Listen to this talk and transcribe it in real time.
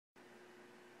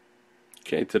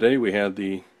Okay, today we had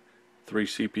the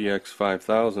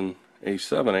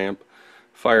 3CPX5000A7 amp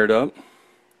fired up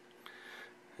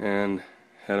and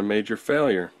had a major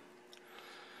failure.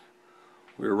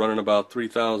 We were running about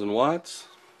 3,000 watts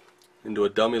into a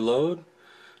dummy load,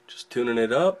 just tuning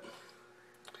it up,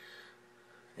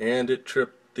 and it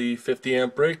tripped the 50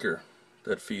 amp breaker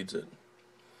that feeds it.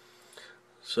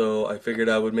 So I figured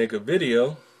I would make a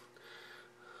video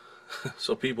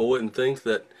so people wouldn't think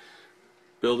that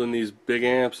building these big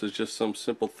amps is just some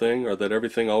simple thing, or that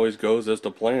everything always goes as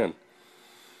to plan.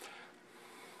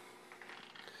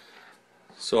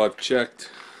 So I've checked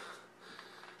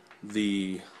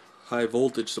the high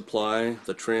voltage supply,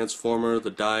 the transformer,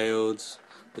 the diodes,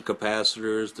 the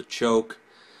capacitors, the choke.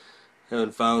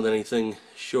 Haven't found anything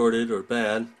shorted or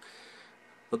bad,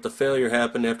 but the failure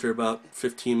happened after about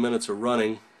 15 minutes of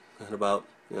running at about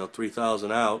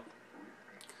 3,000 out.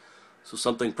 So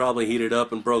something probably heated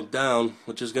up and broke down,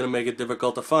 which is going to make it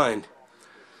difficult to find.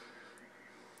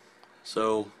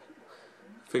 So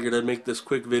figured I'd make this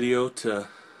quick video to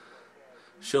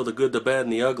show the good, the bad,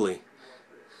 and the ugly.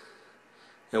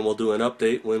 And we'll do an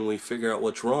update when we figure out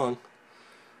what's wrong,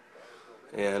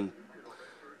 and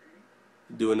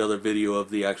do another video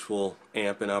of the actual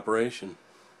amp in operation.